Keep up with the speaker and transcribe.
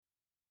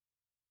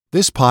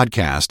This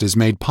podcast is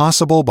made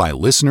possible by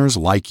listeners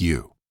like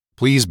you.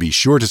 Please be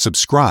sure to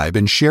subscribe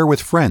and share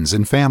with friends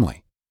and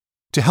family.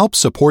 To help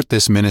support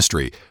this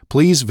ministry,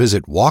 please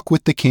visit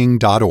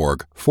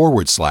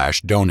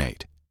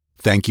walkwiththeking.org/donate.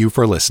 Thank you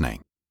for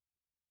listening.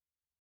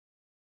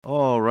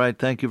 All right,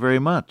 thank you very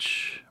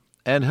much.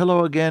 And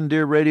hello again,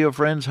 dear radio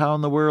friends. How in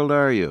the world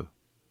are you?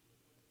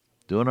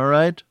 Doing all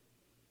right?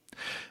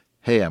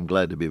 Hey, I'm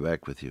glad to be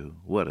back with you.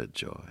 What a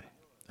joy.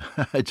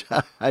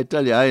 I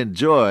tell you, I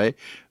enjoy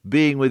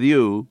being with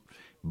you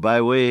by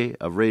way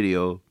of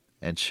radio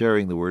and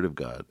sharing the Word of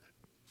God.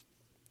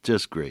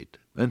 Just great.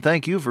 And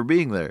thank you for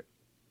being there.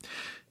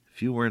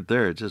 If you weren't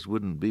there, it just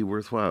wouldn't be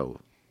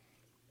worthwhile.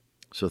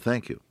 So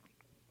thank you.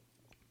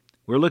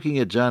 We're looking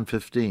at John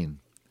 15,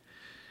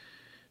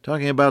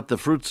 talking about the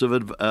fruits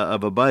of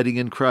abiding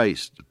in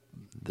Christ.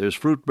 There's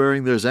fruit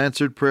bearing, there's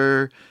answered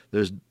prayer,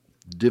 there's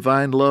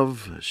divine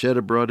love shed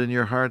abroad in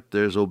your heart,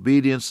 there's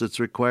obedience that's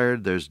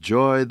required, there's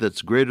joy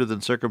that's greater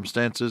than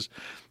circumstances,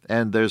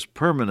 and there's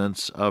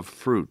permanence of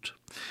fruit.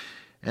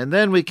 And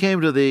then we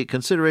came to the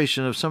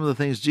consideration of some of the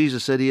things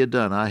Jesus said he had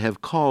done. I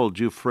have called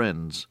you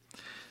friends.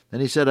 Then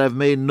he said, I've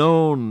made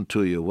known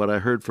to you what I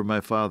heard from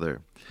my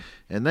Father.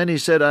 And then he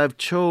said, I've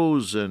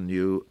chosen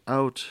you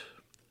out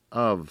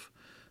of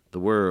the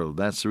world.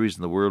 That's the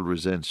reason the world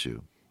resents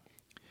you.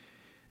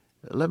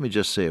 Let me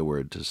just say a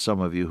word to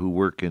some of you who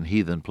work in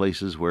heathen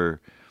places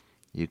where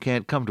you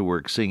can't come to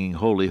work singing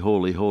holy,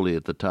 holy, holy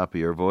at the top of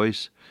your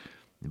voice,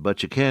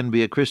 but you can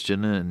be a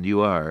Christian, and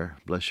you are,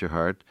 bless your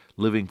heart,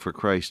 living for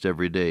Christ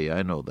every day.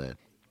 I know that.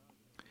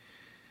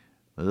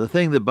 The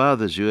thing that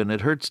bothers you, and it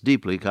hurts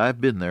deeply,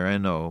 I've been there, I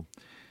know,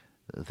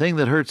 the thing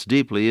that hurts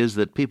deeply is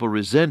that people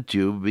resent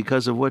you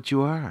because of what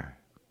you are.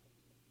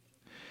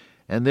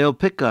 And they'll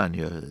pick on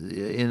you.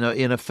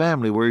 In a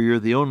family where you're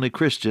the only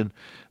Christian,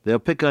 they'll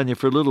pick on you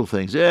for little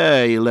things.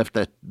 Yeah, you left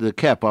the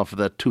cap off of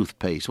that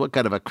toothpaste. What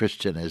kind of a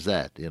Christian is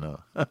that,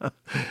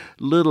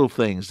 Little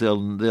things,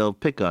 they'll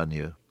pick on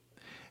you.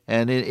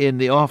 And in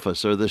the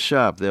office or the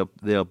shop,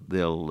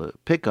 they'll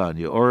pick on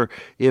you. Or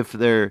if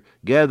they're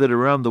gathered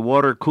around the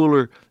water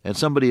cooler and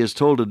somebody has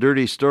told a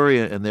dirty story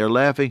and they're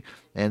laughing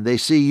and they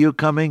see you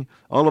coming,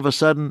 all of a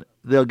sudden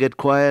they'll get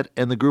quiet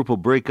and the group will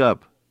break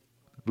up,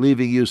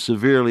 leaving you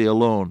severely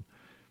alone.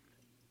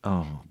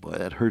 Oh, boy,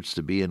 that hurts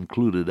to be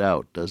included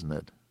out, doesn't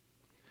it?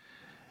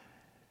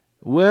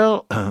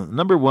 Well,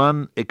 number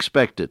one,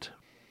 expect it.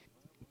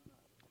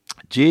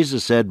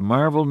 Jesus said,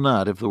 marvel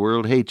not if the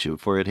world hates you,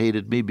 for it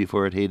hated me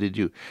before it hated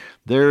you.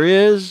 There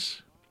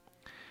is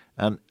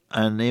an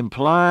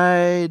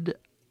implied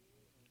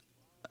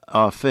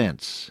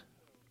offense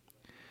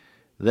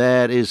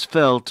that is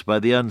felt by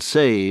the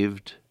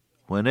unsaved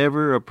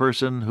whenever a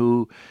person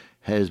who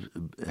has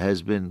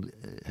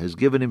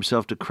given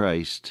himself to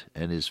Christ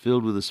and is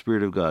filled with the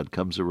Spirit of God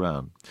comes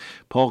around.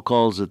 Paul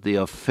calls it the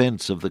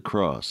offense of the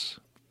cross.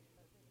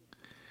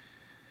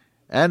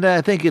 And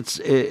I think it's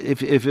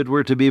if it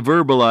were to be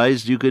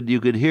verbalized, you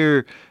could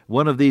hear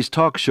one of these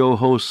talk show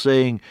hosts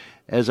saying,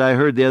 as I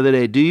heard the other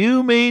day, "Do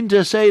you mean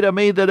to say to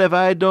me that if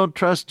I don't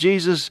trust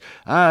Jesus,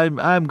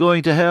 I'm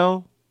going to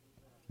hell?"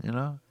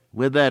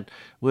 With that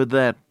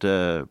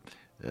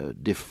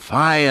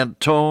defiant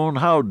tone.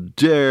 How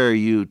dare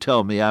you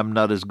tell me I'm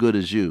not as good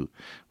as you?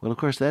 Well, of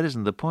course, that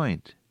isn't the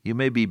point. You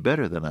may be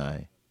better than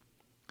I,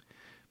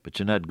 but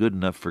you're not good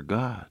enough for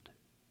God.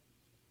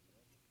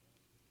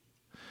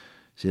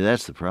 See,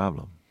 that's the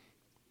problem.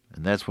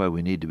 And that's why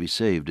we need to be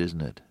saved,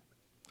 isn't it?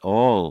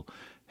 All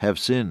have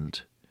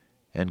sinned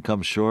and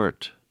come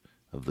short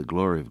of the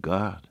glory of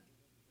God.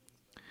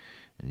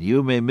 And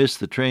you may miss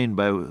the train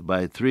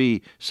by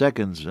 3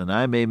 seconds, and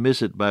I may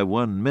miss it by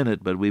 1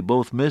 minute, but we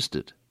both missed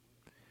it.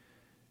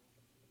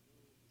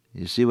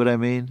 You see what I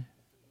mean?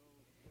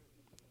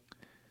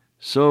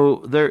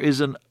 So there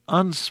is an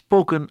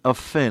unspoken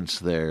offense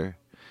there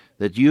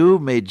that you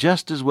may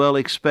just as well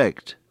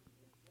expect.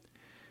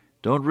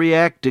 Don't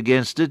react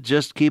against it.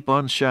 Just keep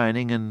on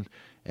shining and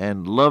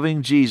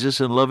loving Jesus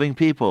and loving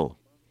people.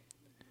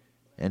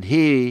 And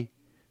he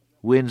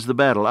wins the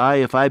battle.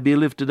 If I be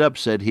lifted up,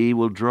 said he,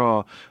 will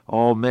draw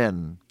all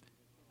men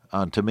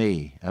unto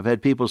me. I've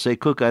had people say,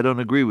 Cook, I don't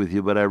agree with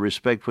you, but I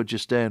respect what you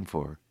stand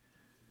for.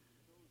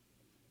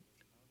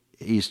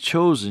 He's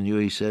chosen you,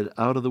 he said,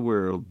 out of the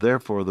world.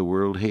 Therefore the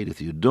world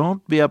hateth you.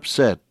 Don't be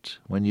upset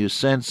when you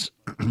sense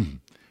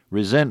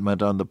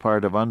resentment on the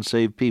part of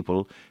unsaved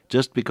people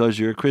just because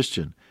you're a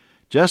Christian.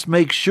 Just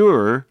make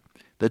sure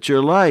that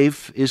your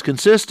life is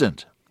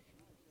consistent.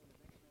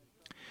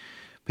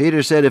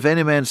 Peter said, if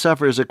any man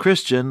suffer as a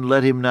Christian,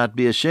 let him not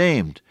be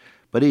ashamed.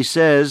 But he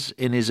says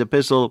in his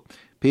epistle,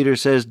 Peter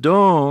says,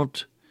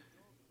 don't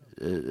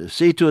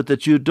see to it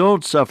that you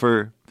don't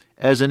suffer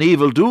as an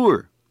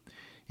evildoer.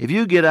 If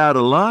you get out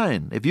of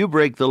line, if you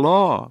break the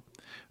law,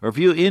 or if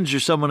you injure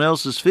someone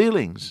else's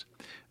feelings,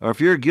 or if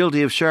you're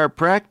guilty of sharp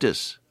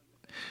practice,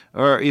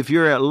 or if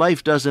your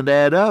life doesn't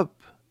add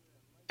up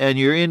and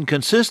you're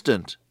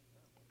inconsistent,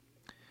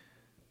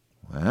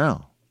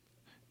 well,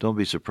 don't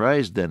be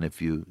surprised then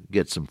if you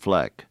get some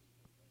flack.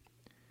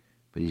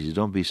 But he said,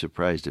 don't be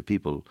surprised if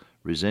people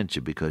resent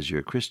you because you're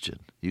a Christian.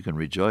 You can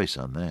rejoice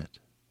on that.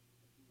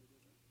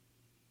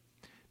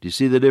 Do you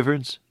see the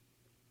difference?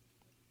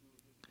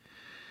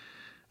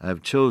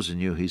 I've chosen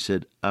you, he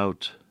said,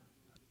 out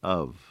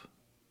of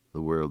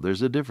the world.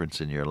 There's a difference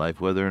in your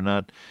life, whether or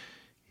not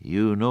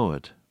you know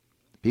it.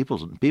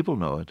 People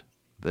know it.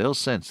 They'll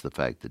sense the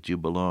fact that you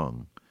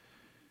belong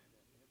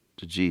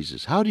to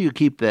Jesus. How do you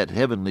keep that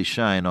heavenly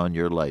shine on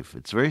your life?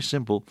 It's very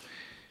simple.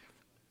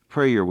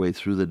 Pray your way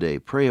through the day.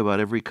 Pray about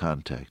every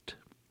contact.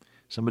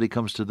 Somebody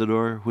comes to the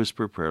door,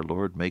 whisper a prayer,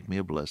 Lord, make me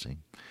a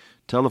blessing.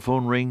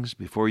 Telephone rings,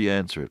 before you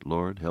answer it,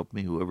 Lord, help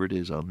me, whoever it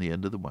is on the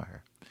end of the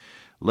wire.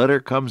 Letter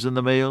comes in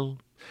the mail,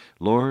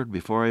 Lord,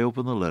 before I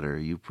open the letter,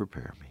 you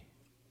prepare me.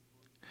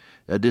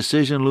 A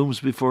decision looms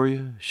before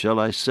you. Shall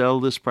I sell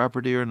this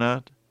property or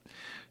not?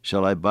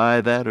 Shall I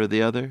buy that or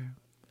the other?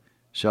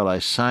 Shall I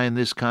sign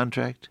this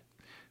contract?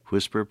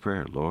 Whisper a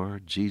prayer,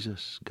 Lord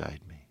Jesus,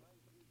 guide me.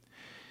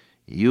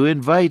 You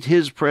invite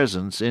his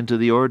presence into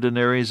the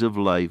ordinaries of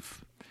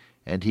life,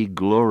 and he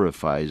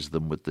glorifies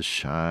them with the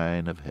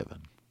shine of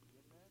heaven.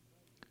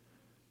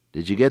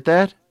 Did you get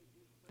that?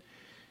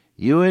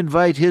 You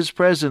invite his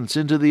presence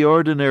into the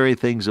ordinary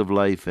things of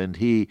life, and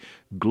he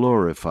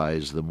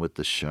glorifies them with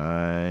the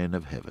shine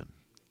of heaven.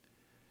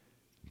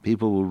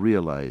 People will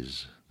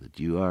realize that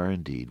you are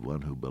indeed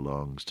one who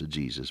belongs to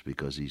Jesus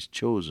because he's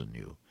chosen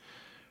you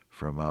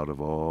from out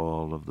of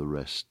all of the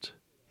rest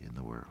in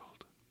the world.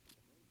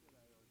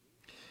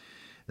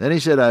 Then he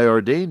said, I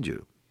ordained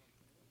you.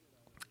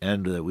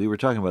 And we were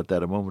talking about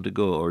that a moment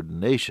ago.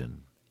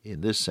 Ordination,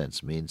 in this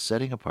sense, means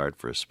setting apart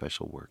for a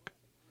special work.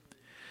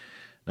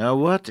 Now,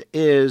 what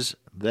is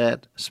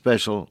that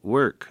special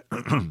work?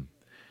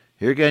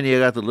 Here again, you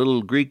got the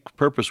little Greek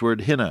purpose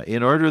word, hina.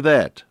 In order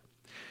that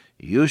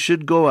you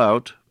should go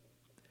out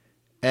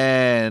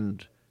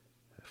and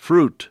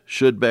fruit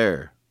should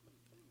bear,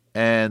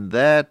 and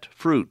that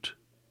fruit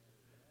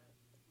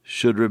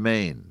should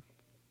remain.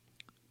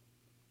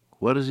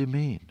 What does he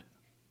mean?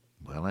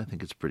 Well, I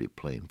think it's pretty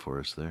plain for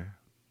us there.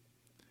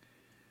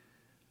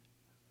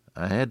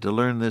 I had to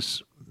learn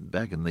this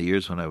back in the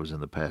years when I was in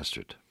the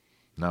pastorate.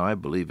 Now, I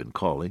believe in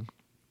calling.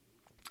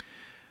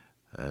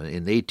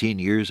 In 18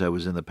 years I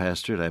was in the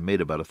pastorate, I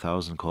made about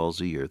 1,000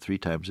 calls a year, 3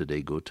 times a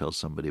day, go tell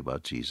somebody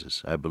about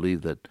Jesus. I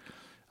believe that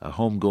a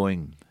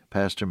home-going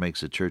pastor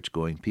makes a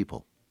church-going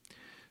people.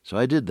 So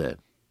I did that.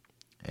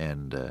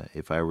 And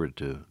if I were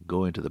to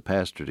go into the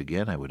pastorate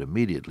again, I would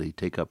immediately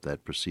take up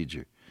that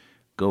procedure.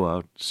 Go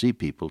out, see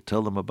people,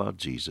 tell them about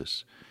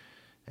Jesus,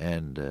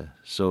 and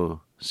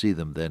so see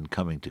them then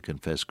coming to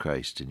confess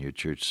Christ in your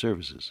church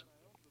services.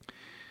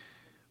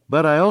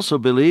 But I also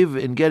believe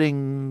in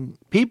getting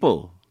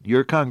people,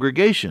 your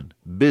congregation,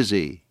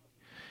 busy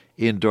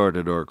in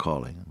door-to-door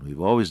calling.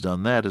 We've always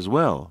done that as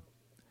well.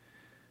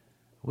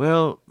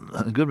 Well,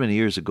 a good many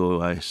years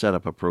ago, I set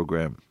up a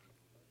program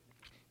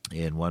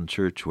in one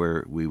church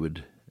where we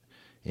would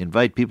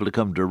invite people to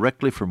come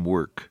directly from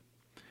work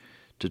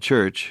to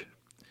church,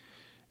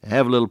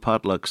 have a little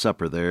potluck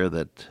supper there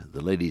that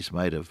the ladies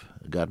might have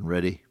gotten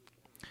ready,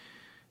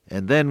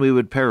 and then we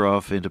would pair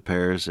off into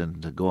pairs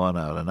and go on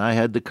out. And I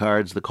had the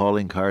cards, the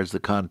calling cards, the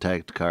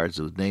contact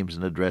cards with names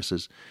and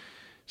addresses.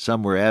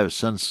 Some were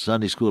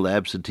Sunday school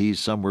absentees,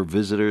 some were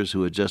visitors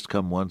who had just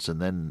come once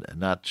and then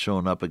not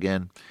shown up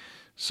again.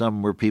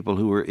 Some were people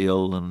who were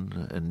ill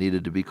and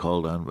needed to be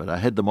called on. But I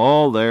had them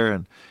all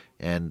there,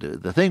 and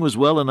the thing was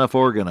well enough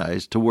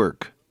organized to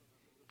work.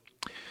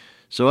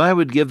 So I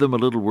would give them a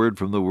little word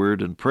from the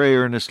Word and pray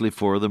earnestly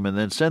for them and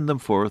then send them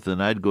forth,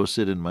 and I'd go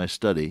sit in my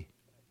study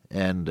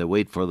and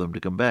wait for them to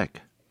come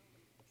back.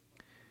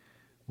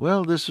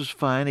 Well, this was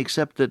fine,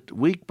 except that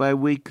week by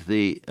week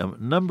the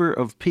number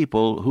of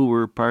people who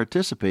were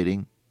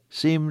participating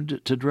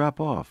seemed to drop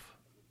off.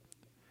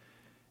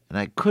 And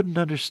I couldn't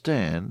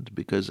understand,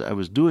 because I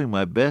was doing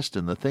my best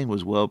and the thing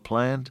was well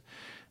planned,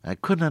 I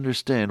couldn't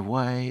understand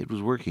why it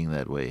was working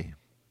that way.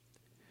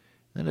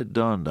 Then it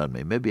dawned on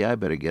me, maybe I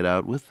better get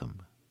out with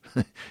them.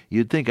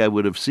 You'd think I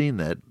would have seen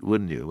that,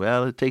 wouldn't you?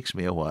 Well, it takes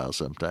me a while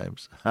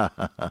sometimes.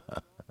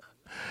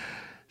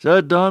 So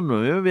it dawned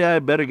on me, maybe I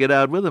better get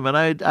out with them. And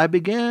I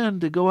began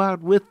to go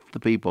out with the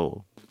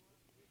people.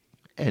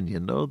 And you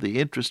know, the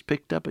interest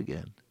picked up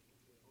again.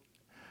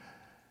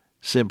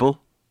 Simple.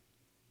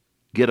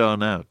 Get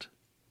on out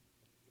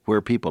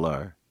where people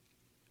are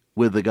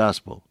with the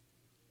gospel.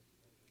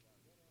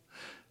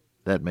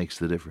 That makes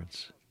the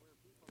difference.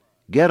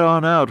 Get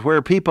on out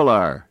where people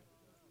are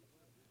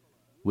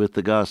with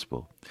the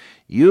gospel.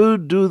 You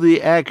do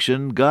the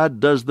action, God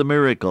does the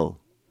miracle.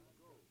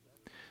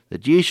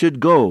 That ye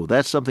should go,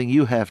 that's something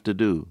you have to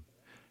do.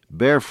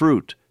 Bear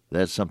fruit,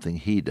 that's something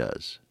he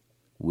does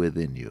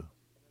within you.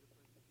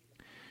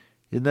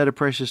 Isn't that a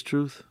precious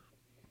truth?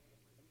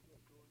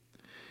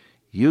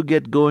 You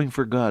get going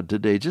for God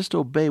today. Just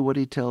obey what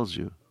he tells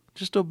you.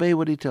 Just obey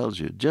what he tells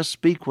you. Just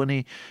speak when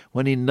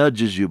he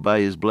nudges you by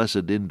his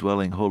blessed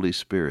indwelling Holy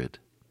Spirit.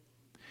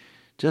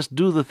 Just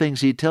do the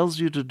things he tells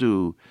you to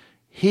do.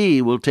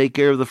 He will take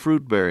care of the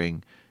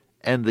fruit-bearing,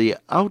 and the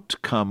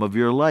outcome of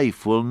your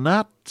life will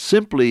not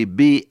simply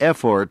be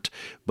effort,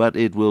 but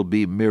it will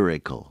be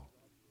miracle.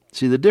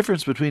 See, the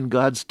difference between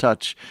God's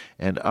touch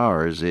and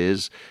ours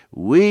is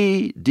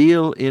we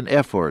deal in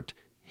effort,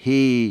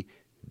 He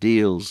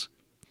deals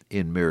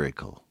in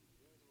miracle.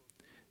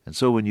 And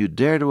so when you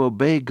dare to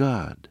obey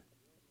God,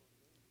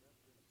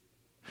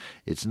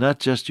 it's not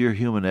just your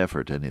human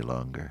effort any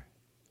longer.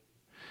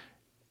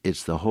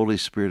 It's the Holy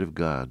Spirit of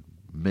God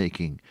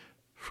making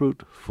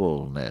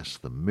fruitfulness,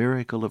 the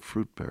miracle of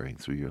fruit-bearing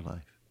through your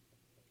life.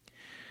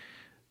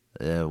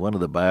 One of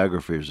the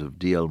biographers of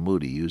D.L.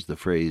 Moody used the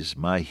phrase,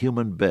 "my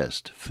human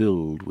best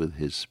filled with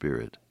His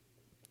Spirit."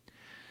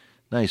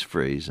 Nice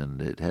phrase,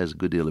 and it has a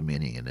good deal of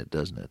meaning in it,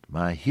 doesn't it?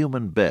 My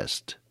human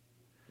best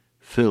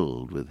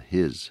filled with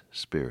His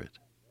Spirit.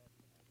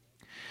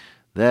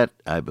 That,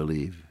 I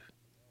believe,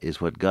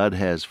 is what God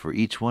has for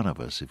each one of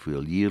us if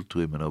we'll yield to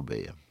Him and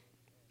obey Him.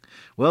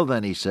 Well,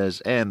 then he says,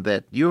 and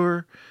that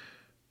your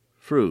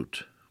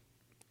fruit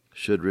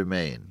should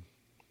remain.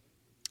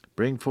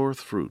 Bring forth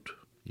fruit.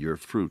 Your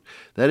fruit.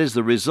 That is,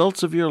 the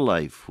results of your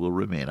life will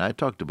remain. I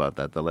talked about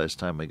that the last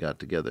time we got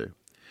together.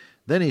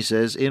 Then he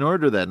says, in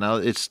order that, now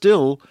it's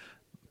still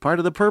part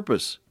of the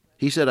purpose.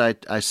 He said,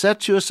 I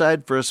set you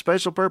aside for a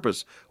special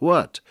purpose.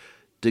 What?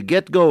 To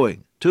get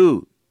going.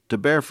 2, to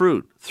bear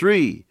fruit.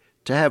 3,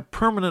 to have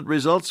permanent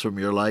results from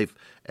your life.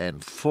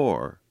 And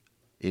 4,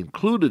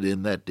 included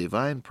in that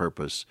divine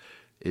purpose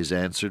is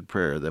answered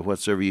prayer, that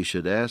whatsoever you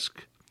should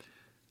ask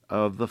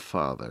of the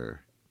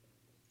Father,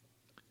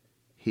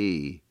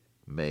 He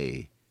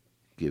may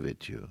give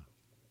it you.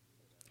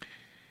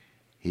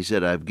 He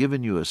said, I've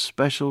given you a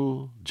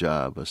special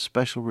job, a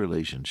special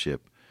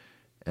relationship,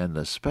 and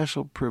the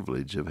special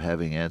privilege of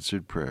having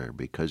answered prayer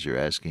because you're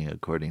asking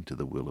according to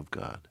the will of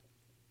God.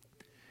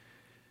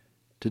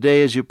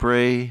 Today as you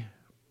pray,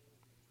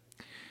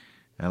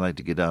 I like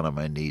to get down on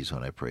my knees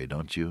when I pray,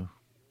 don't you?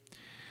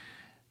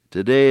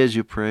 Today as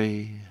you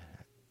pray,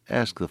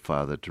 ask the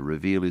Father to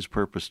reveal His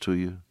purpose to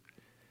you.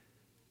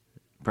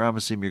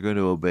 Promise Him you're going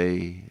to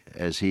obey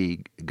as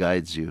He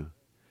guides you.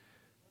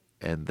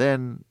 And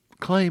then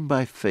claim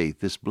by faith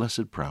this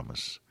blessed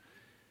promise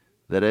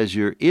that as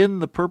you're in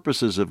the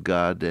purposes of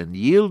God and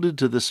yielded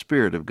to the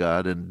Spirit of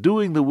God and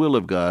doing the will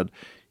of God,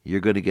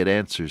 you're going to get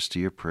answers to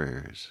your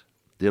prayers.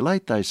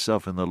 Delight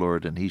thyself in the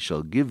Lord, and He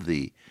shall give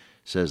thee,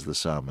 says the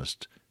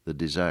psalmist, the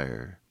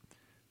desire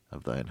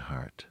of thine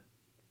heart.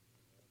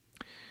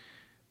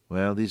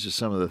 Well, these are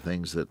some of the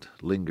things that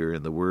linger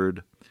in the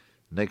Word.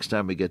 Next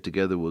time we get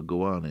together, we'll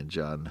go on in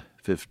John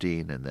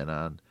 15 and then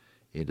on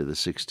into the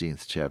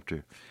 16th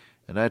chapter.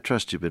 And I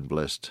trust you've been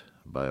blessed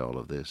by all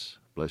of this.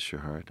 Bless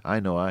your heart. I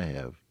know I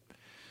have.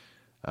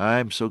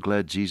 I'm so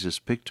glad Jesus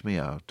picked me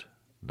out,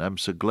 and I'm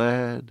so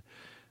glad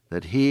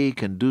that He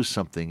can do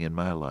something in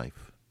my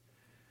life.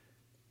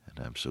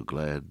 And I'm so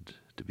glad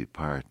to be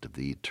part of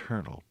the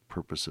eternal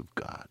purpose of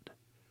God.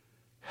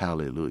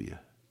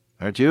 Hallelujah.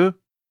 Aren't you?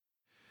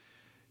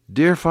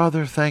 Dear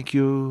Father, thank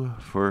you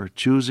for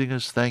choosing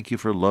us. Thank you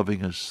for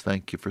loving us.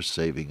 Thank you for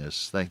saving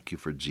us. Thank you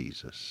for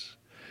Jesus.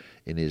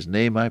 In His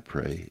name I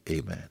pray,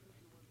 amen.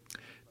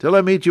 Till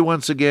I meet you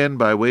once again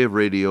by way of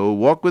radio,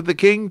 walk with the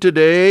King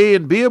today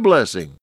and be a blessing.